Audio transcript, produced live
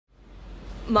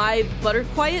My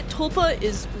Butterquiet Tulpa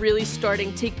is really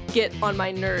starting to get on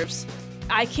my nerves.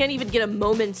 I can't even get a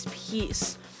moment's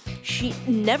peace. She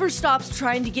never stops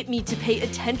trying to get me to pay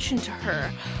attention to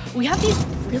her. We have these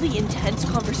really intense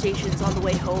conversations on the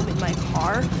way home in my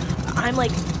car. I'm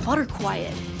like,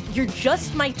 Butterquiet, you're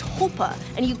just my Tulpa,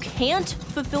 and you can't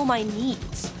fulfill my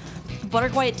needs.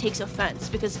 Butterquiet takes offense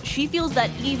because she feels that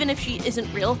even if she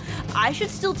isn't real, I should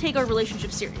still take our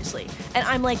relationship seriously. And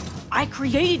I'm like, I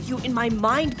created you in my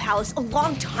mind palace a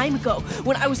long time ago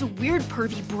when I was a weird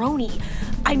pervy brony.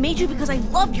 I made you because I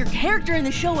loved your character in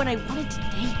the show and I wanted to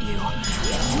date you.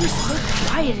 You were so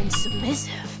quiet and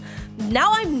submissive.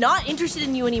 Now I'm not interested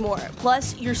in you anymore.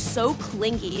 Plus, you're so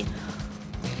clingy.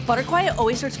 Butterquiet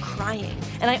always starts crying,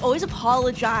 and I always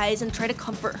apologize and try to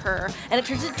comfort her, and it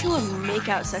turns into a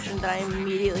makeout session that I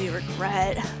immediately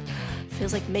regret.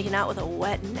 Feels like making out with a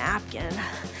wet napkin.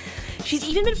 She's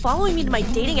even been following me to my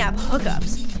dating app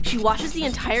hookups. She watches the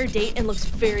entire date and looks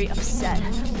very upset.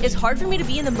 It's hard for me to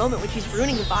be in the moment when she's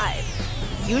ruining the vibe.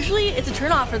 Usually, it's a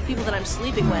turnoff for the people that I'm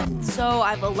sleeping with, so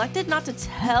I've elected not to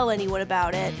tell anyone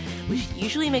about it, which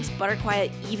usually makes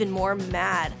Butterquiet even more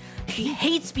mad. She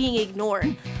hates being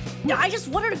ignored. I just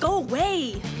want her to go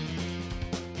away.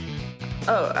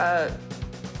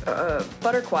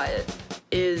 Butterquiet.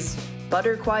 Is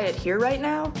Butterquiet here right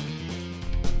now?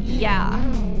 Yeah.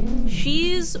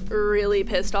 She's really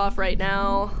pissed off right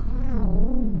now.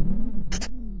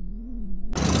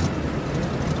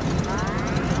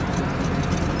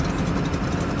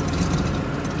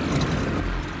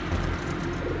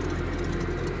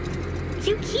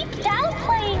 You keep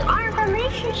downplaying our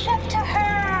relationship to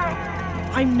her.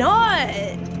 I'm not.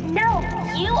 No,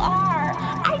 you are.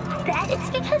 I bet it's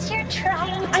because you're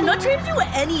trying to... I'm not trying to do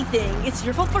anything. It's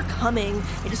your fault for coming.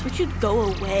 I just wish you'd go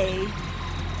away.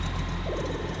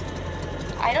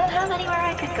 I don't have anywhere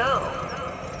I could go.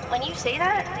 When you say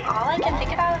that, all I can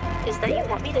think about is that you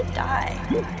want me to die.